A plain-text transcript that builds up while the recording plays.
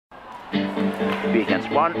3 against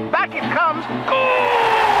 1. Back it comes. Goal!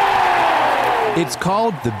 It's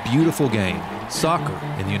called the beautiful game. Soccer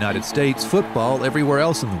in the United States, football everywhere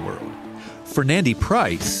else in the world. For Nandi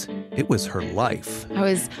Pryce, it was her life. I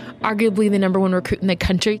was arguably the number 1 recruit in the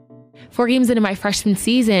country. 4 games into my freshman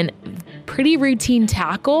season, pretty routine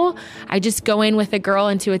tackle. I just go in with a girl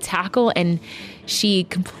into a tackle and she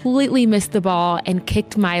completely missed the ball and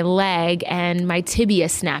kicked my leg and my tibia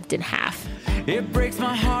snapped in half. It breaks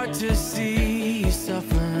my heart to see you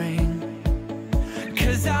suffering,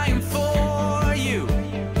 'cause I am for you.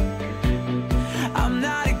 I'm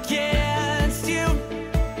not against you.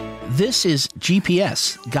 This is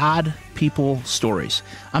GPS, God, People, Stories.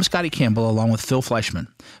 I'm Scotty Campbell along with Phil Fleischman.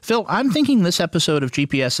 Phil, I'm thinking this episode of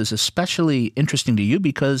GPS is especially interesting to you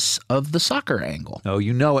because of the soccer angle. Oh,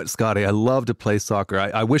 you know it, Scotty. I love to play soccer.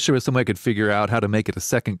 I wish there was some way I could figure out how to make it a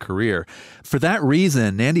second career. For that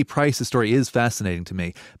reason, Nandi Pryce's story is fascinating to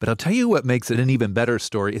me. But I'll tell you what makes it an even better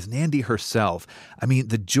story is Nandi herself. I mean,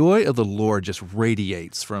 the joy of the Lord just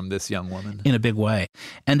radiates from this young woman. In a big way.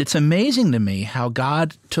 And it's amazing to me how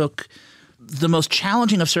God took the most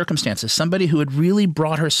challenging of circumstances, somebody who had really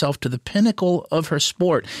brought herself to the pinnacle of her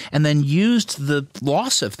sport and then used the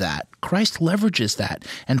loss of that. Christ leverages that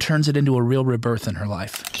and turns it into a real rebirth in her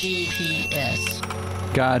life. GPS.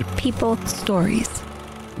 God. People. Stories.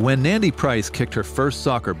 When Nandi Pryce kicked her first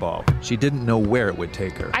soccer ball, she didn't know where it would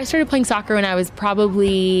take her. I started playing soccer when I was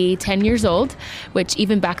probably 10 years old, which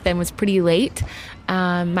even back then was pretty late.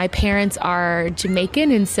 My parents are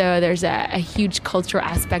Jamaican, and so there's a huge cultural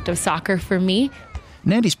aspect of soccer for me.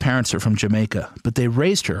 Nandi's parents are from Jamaica, but they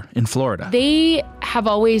raised her in Florida. They have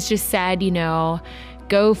always just said,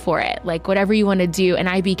 go for it, like whatever you want to do. And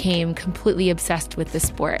I became completely obsessed with the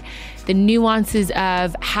sport. The nuances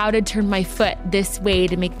of how to turn my foot this way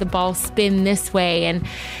to make the ball spin this way. And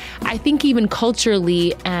I think even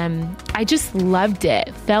culturally, I just loved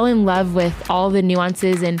it, fell in love with all the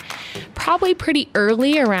nuances. And probably pretty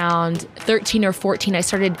early, around 13 or 14, I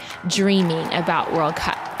started dreaming about World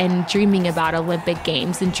Cup and dreaming about Olympic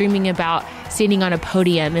Games and dreaming about standing on a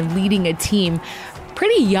podium and leading a team.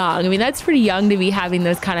 Pretty young. I mean, that's pretty young to be having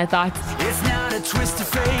those kind of thoughts. It's not a twist of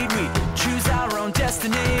fate. We choose our own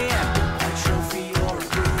destiny. A trophy or a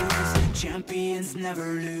bruise. Champions never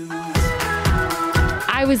lose.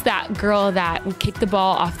 I was that girl that would kick the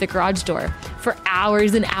ball off the garage door for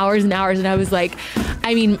hours and hours and hours. And I was like,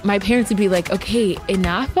 my parents would be like, okay,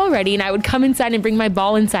 enough already. And I would come inside and bring my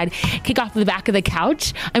ball inside, kick off the back of the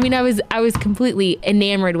couch. I was completely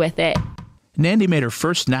enamored with it. Nandi made her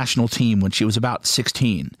first national team when she was about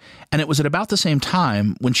 16, and it was at about the same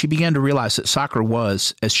time when she began to realize that soccer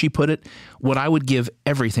was, as she put it, what I would give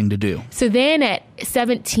everything to do. So then at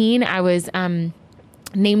 17, I was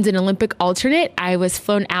named an Olympic alternate. I was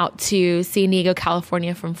flown out to San Diego,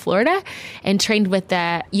 California from Florida and trained with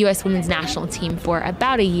the U.S. women's national team for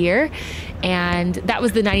about a year. And that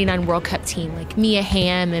was the 99 World Cup team, like Mia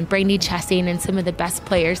Hamm and Brandy Chastain and some of the best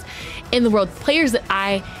players in the world, players that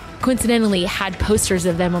I coincidentally had posters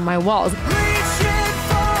of them on my walls.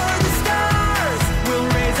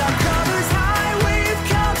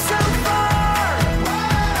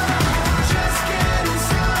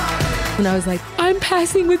 And I was like, I'm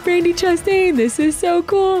passing with Brandy Chastain. This is so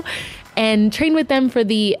cool. And trained with them for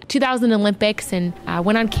the 2000 Olympics and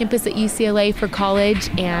went on campus at UCLA for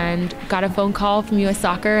college and got a phone call from U.S.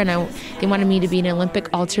 Soccer. And they wanted me to be an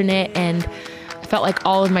Olympic alternate. And I felt like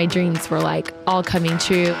all of my dreams were like all coming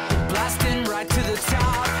true. Blasting right to the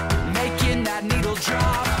top, making that needle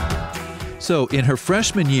drop. So in her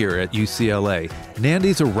freshman year at UCLA,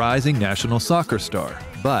 Nandi's a rising national soccer star.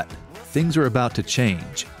 But things are about to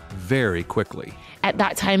change very quickly. At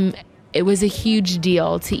that time, it was a huge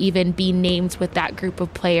deal to even be named with that group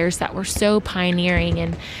of players that were so pioneering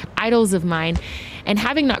and idols of mine. And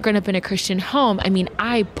having not grown up in a Christian home,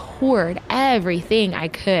 I poured everything I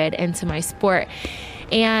could into my sport.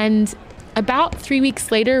 And about 3 weeks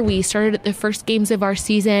later, we started at the first games of our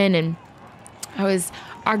season, and I was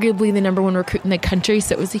arguably the number 1 recruit in the country.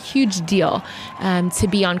 So it was a huge deal to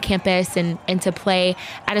be on campus and to play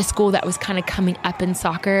at a school that was kind of coming up in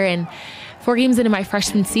soccer. And 4 games into my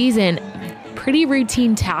freshman season, pretty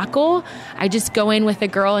routine tackle. I just go in with a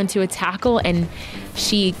girl into a tackle and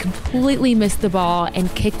she completely missed the ball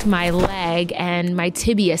and kicked my leg and my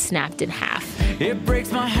tibia snapped in half. It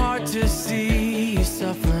breaks my heart to see you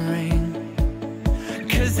suffering,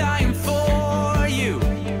 'cause I am for you.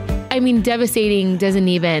 Devastating doesn't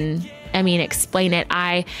even, explain it.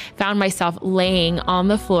 I found myself laying on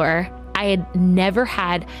the floor. I had never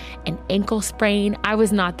had an ankle sprain. I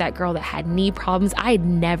was not that girl that had knee problems. I had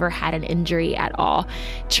never had an injury at all.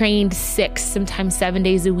 Trained 6, sometimes 7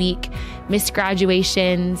 days a week, missed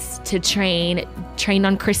graduations to trained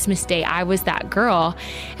on Christmas Day. I was that girl.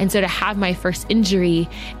 And so to have my first injury,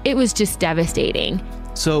 it was just devastating.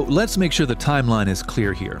 So let's make sure the timeline is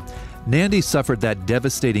clear here. Nandi suffered that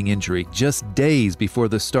devastating injury just days before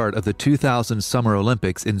the start of the 2000 Summer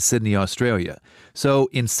Olympics in Sydney, Australia. So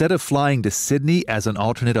instead of flying to Sydney as an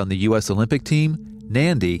alternate on the U.S. Olympic team,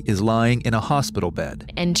 Nandi is lying in a hospital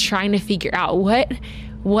bed. And trying to figure out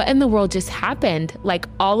what in the world just happened. Like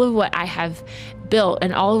all of what I have built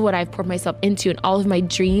and all of what I've poured myself into and all of my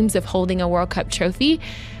dreams of holding a World Cup trophy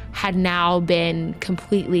had now been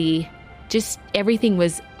completely, just everything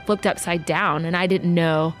was flipped upside down. And I didn't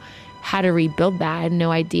know how to rebuild that. I had no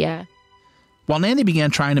idea. While Nandi began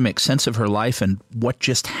trying to make sense of her life and what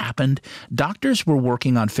just happened, doctors were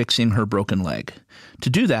working on fixing her broken leg. To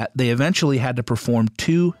do that, they eventually had to perform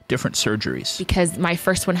 2 different surgeries. Because my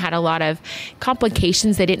first one had a lot of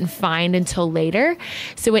complications they didn't find until later.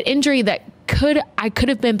 So an injury that I could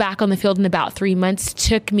have been back on the field in about 3 months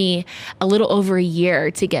took me a little over a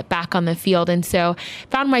year to get back on the field. And so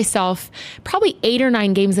found myself probably 8 or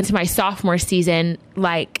 9 games into my sophomore season,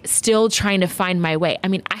 like still trying to find my way. I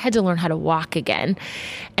mean, I had to learn how to walk again.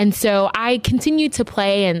 And so I continued to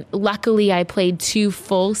play, and luckily I played 2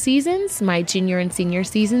 full seasons, my junior and senior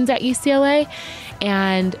seasons at UCLA,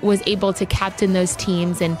 and was able to captain those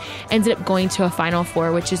teams and ended up going to a Final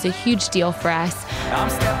Four, which is a huge deal for us. I'm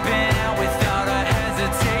stepping out without a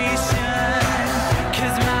hesitation,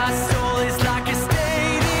 'cause my soul is like a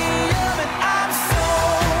stadium and I'm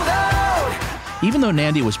sold out. Even though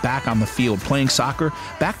Nandi was back on the field playing soccer,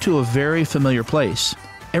 back to a very familiar place,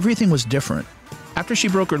 everything was different. After she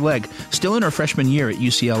broke her leg, still in her freshman year at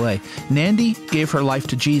UCLA, Nandi gave her life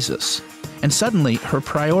to Jesus. And suddenly, her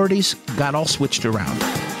priorities got all switched around.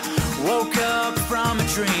 Woke up from a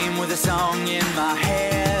dream with a song in my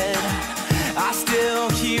head. I still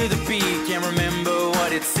hear the beat, can't remember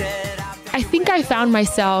what it said. I think I found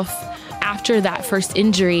myself after that first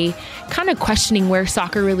injury kind of questioning where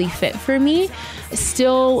soccer really fit for me.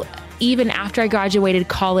 Still, even after I graduated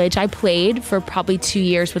college, I played for probably 2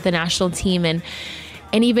 years with the national team, and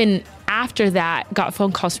even after that, got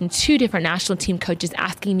phone calls from 2 different national team coaches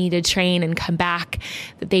asking me to train and come back,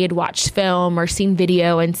 that they had watched film or seen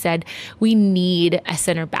video and said, we need a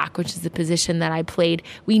center back, which is the position that I played.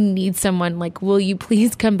 We need someone, like, will you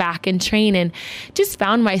please come back and train? And just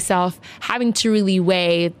found myself having to really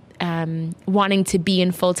weigh wanting to be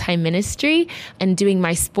in full-time ministry and doing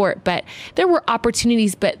my sport. But there were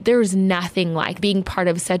opportunities, but there was nothing like being part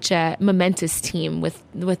of such a momentous team with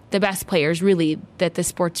the best players really that the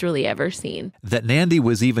sport's really ever seen. That Nandi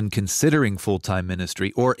was even considering full-time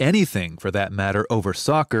ministry, or anything for that matter, over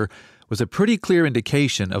soccer was a pretty clear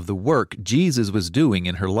indication of the work Jesus was doing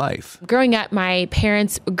in her life. Growing up, my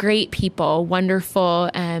parents, great people, wonderful,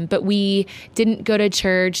 but we didn't go to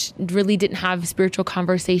church, really didn't have spiritual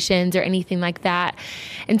conversations or anything like that.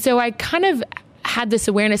 And so I kind of had this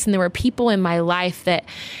awareness, and there were people in my life that,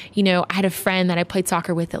 I had a friend that I played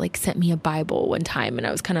soccer with that sent me a Bible one time, and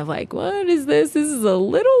I was kind of like, what is this? This is a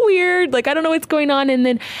little weird. I don't know what's going on. And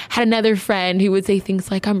then had another friend who would say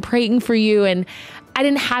things like, I'm praying for you. And I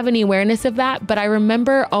didn't have any awareness of that, but I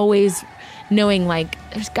remember always knowing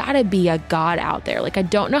there's gotta be a God out there. I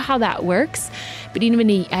don't know how that works, but even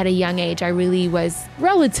at a young age, I really was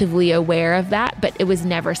relatively aware of that, but it was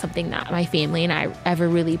never something that my family and I ever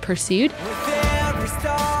really pursued. With every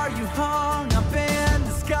star you hung up in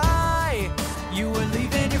the sky, you were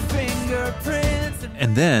leaving your fingerprints.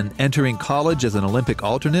 And then, entering college as an Olympic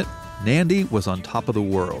alternate, Nandi was on top of the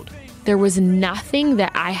world. There was nothing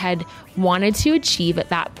that I had wanted to achieve at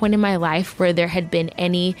that point in my life where there had been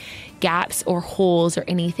any gaps or holes or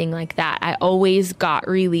anything like that. I always got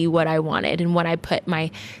really what I wanted, and what I put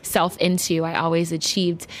myself into, I always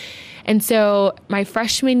achieved. And so my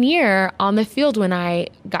freshman year on the field, when I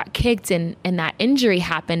got kicked and that injury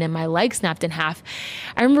happened and my leg snapped in half,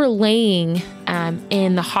 I remember laying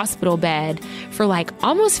in the hospital bed for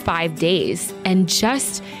almost 5 days, and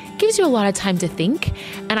just gives you a lot of time to think.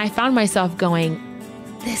 And I found myself going,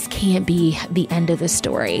 this can't be the end of the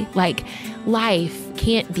story. Life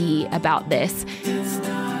can't be about this.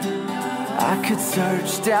 I could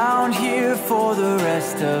search down here for the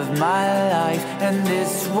rest of my life, and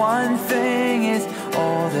this one thing is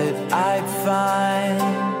all that I'd find.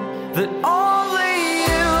 That only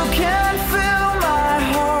you can fill my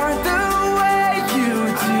heart the way you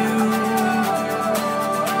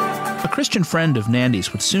do. Christian friend of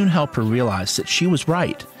Nandi's would soon help her realize that she was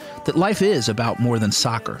right, that life is about more than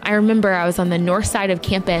soccer. I remember I was on the north side of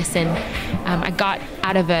campus, and I got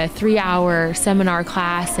out of a 3-hour seminar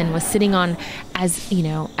class and was sitting on, as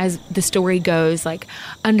the story goes, like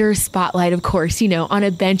under a spotlight, of course, on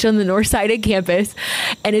a bench on the north side of campus,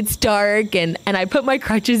 and it's dark, and I put my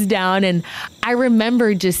crutches down, and I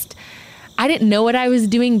remember I didn't know what I was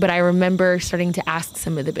doing, but I remember starting to ask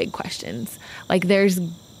some of the big questions. Like, there's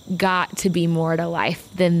got to be more to life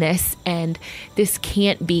than this, and this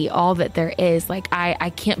can't be all that there is. Like,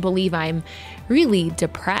 I can't believe I'm really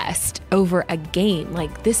depressed over a game.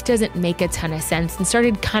 Like, this doesn't make a ton of sense, and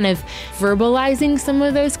started kind of verbalizing some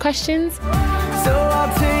of those questions. So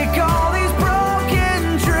I'll take all these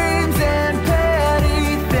broken dreams and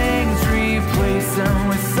petty things, replace them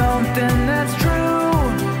with something that's true.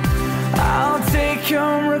 I'll take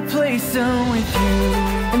them, replace them with you.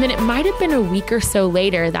 And then it might have been a week or so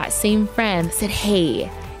later, that same friend said, hey,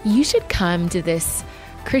 you should come to this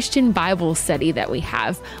Christian Bible study that we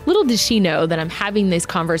have. Little does she know that I'm having these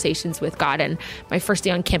conversations with God. And my first day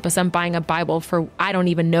on campus, I'm buying a Bible for I don't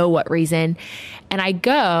even know what reason. And I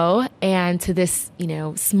go and to this,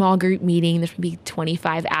 small group meeting, there's maybe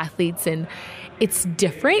 25 athletes, and it's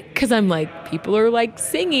different because I'm like, people are like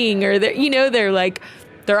singing, or they're like,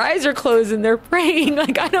 their eyes are closed and they're praying.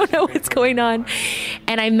 Like, I don't know what's going on.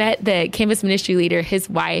 And I met the campus ministry leader. His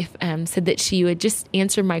wife said that she would just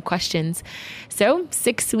answer my questions. So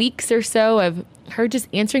 6 weeks or so of her just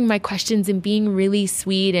answering my questions and being really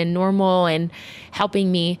sweet and normal and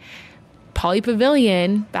helping me. Poly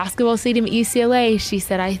Pavilion, basketball stadium at UCLA, she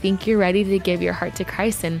said, I think you're ready to give your heart to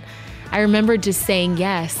Christ. And I remember just saying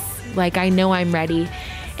yes, like, I know I'm ready.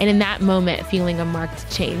 And in that moment, feeling a marked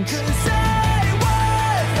change.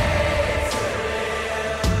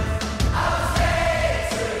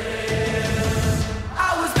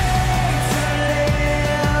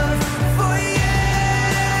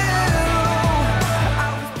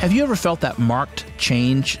 Have you ever felt that marked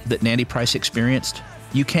change that Nandi Pryce experienced?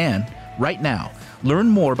 You can, right now. Learn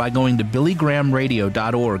more by going to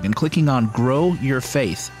billygrahamradio.org and clicking on Grow Your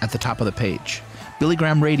Faith at the top of the page.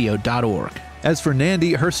 billygrahamradio.org. As for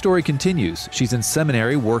Nandi, her story continues. She's in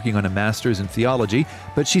seminary working on a master's in theology,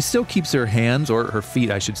 but she still keeps her hands, or her feet,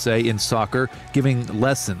 I should say, in soccer, giving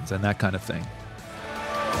lessons and that kind of thing.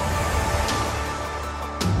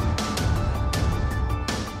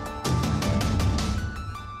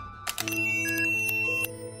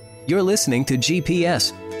 You're listening to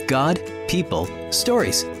GPS, God, People,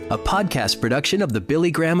 Stories, a podcast production of the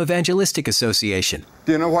Billy Graham Evangelistic Association.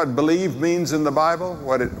 Do you know what believe means in the Bible?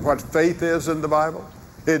 What faith is in the Bible?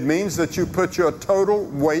 It means that you put your total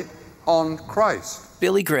weight on Christ.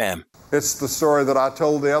 Billy Graham. It's the story that I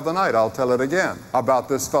told the other night. I'll tell it again. About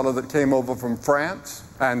this fellow that came over from France,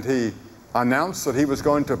 and he announced that he was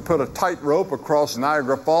going to put a tightrope across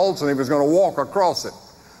Niagara Falls, and he was going to walk across it.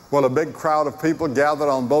 Well, a big crowd of people gathered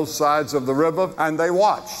on both sides of the river, and they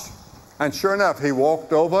watched. And sure enough, he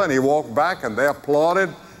walked over and he walked back, and they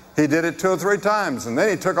applauded. He did it 2 or 3 times, and then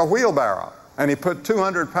he took a wheelbarrow, and he put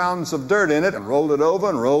 200 pounds of dirt in it and rolled it over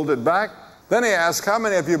and rolled it back. Then he asked, how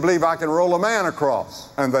many of you believe I can roll a man across?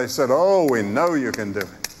 And they said, oh, we know you can do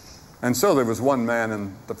it. And so there was one man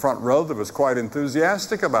in the front row that was quite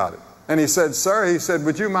enthusiastic about it. And he said, sir, he said,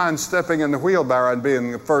 would you mind stepping in the wheelbarrow and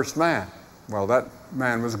being the first man? Well, that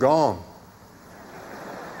man was gone.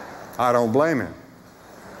 I don't blame him.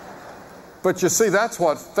 But you see, that's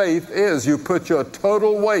what faith is. You put your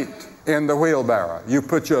total weight in the wheelbarrow. You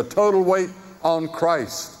put your total weight on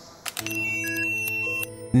Christ.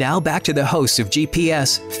 Now back to the hosts of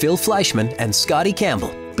GPS, Phil Fleischman and Scotty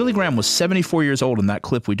Campbell. Billy Graham was 74 years old in that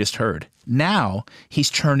clip we just heard. Now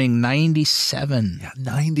he's turning 97. Yeah,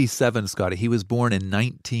 97, Scotty. He was born in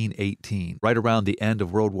 1918, right around the end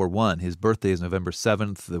of World War I. His birthday is November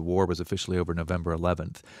 7th. The war was officially over November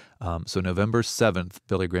 11th. So November 7th,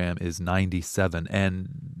 Billy Graham is 97. And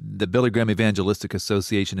the Billy Graham Evangelistic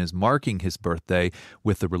Association is marking his birthday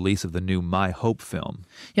with the release of the new My Hope film.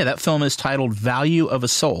 Yeah, that film is titled Value of a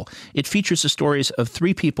Soul. It features the stories of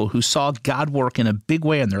 3 people who saw God work in a big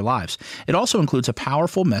way in their lives. It also includes a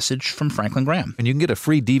powerful message from Franklin Graham. And you can get a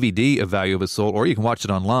free DVD of Value of a Soul, or you can watch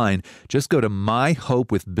it online. Just go to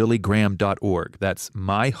myhopewithbillygraham.org. That's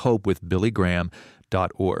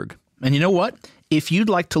myhopewithbillygraham.org. And you know what? If you'd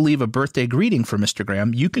like to leave a birthday greeting for Mr.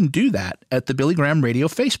 Graham, you can do that at the Billy Graham Radio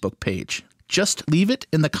Facebook page. Just leave it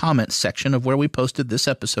in the comments section of where we posted this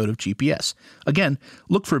episode of GPS. Again,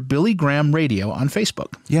 look for Billy Graham Radio on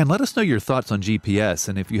Facebook. Yeah, and let us know your thoughts on GPS,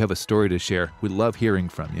 and if you have a story to share, we love hearing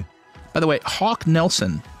from you. By the way, Hawk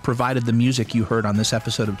Nelson provided the music you heard on this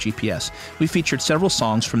episode of GPS. We featured several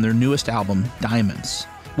songs from their newest album, Diamonds.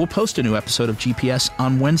 We'll post a new episode of GPS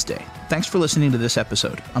on Wednesday. Thanks for listening to this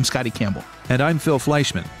episode. I'm Scotty Campbell. And I'm Phil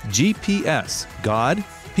Fleischman. GPS, God,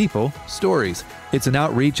 People, Stories. It's an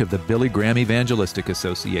outreach of the Billy Graham Evangelistic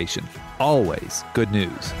Association. Always good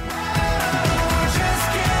news.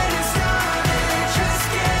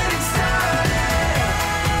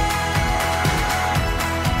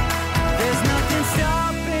 There's nothing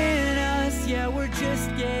stopping us, yeah, we're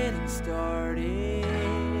just getting started.